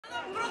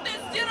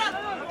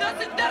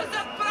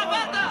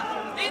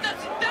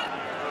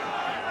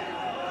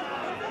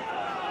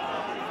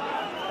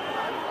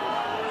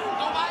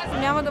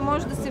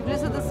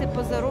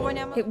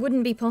It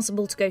wouldn't be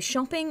possible to go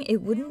shopping,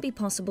 it wouldn't be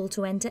possible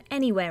to enter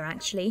anywhere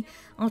actually.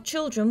 Our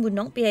children would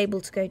not be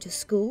able to go to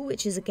school,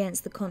 which is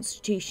against the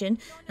Constitution,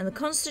 and the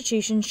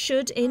Constitution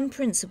should, in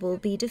principle,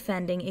 be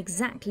defending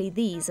exactly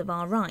these of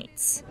our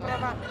rights.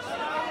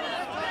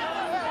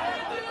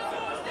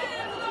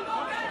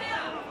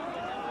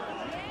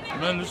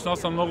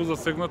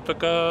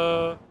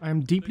 I am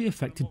deeply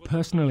affected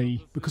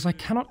personally because I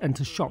cannot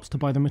enter shops to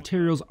buy the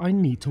materials I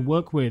need to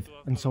work with,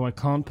 and so I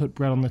can't put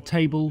bread on the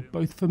table,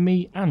 both for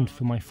me and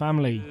for my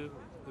family.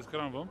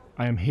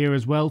 I am here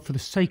as well for the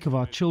sake of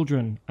our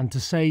children and to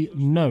say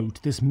no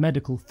to this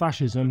medical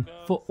fascism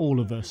for all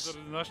of us.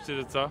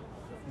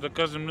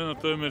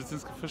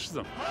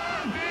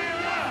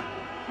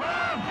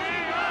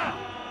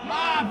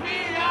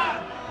 Mafia!